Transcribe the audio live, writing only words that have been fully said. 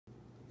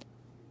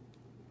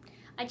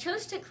I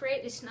chose to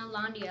create the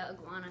Snellandia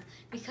iguana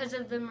because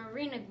of the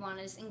marine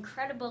iguana's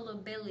incredible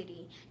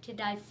ability to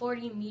dive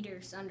 40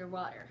 meters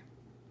underwater.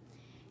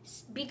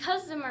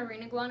 Because the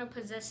marine iguana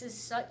possesses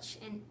such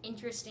an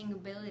interesting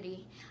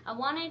ability, I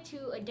wanted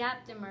to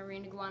adapt the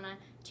marine iguana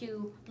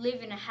to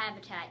live in a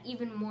habitat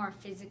even more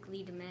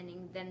physically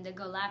demanding than the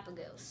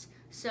Galapagos.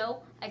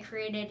 So I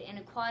created an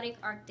aquatic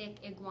Arctic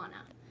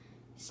iguana.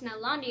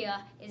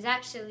 Snellandia is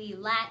actually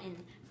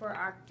Latin for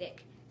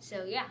Arctic.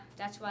 So yeah,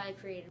 that's why I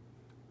created it.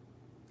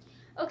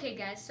 Okay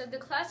guys, so the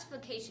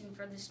classification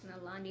for the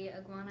Snellandia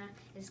iguana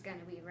is going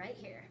to be right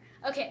here.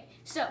 Okay,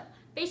 so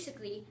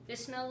basically the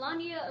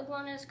Snellandia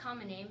iguana's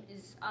common name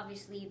is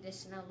obviously the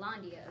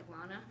Snellandia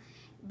iguana,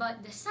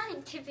 but the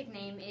scientific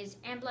name is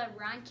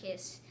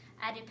Amblyrhynchus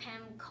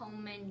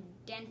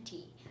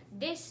adipemcomendenti.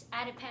 This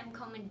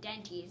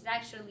adipemcomendenti is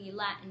actually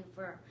Latin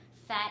for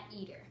fat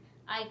eater.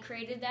 I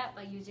created that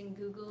by using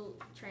Google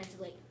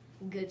Translate.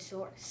 Good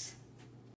source.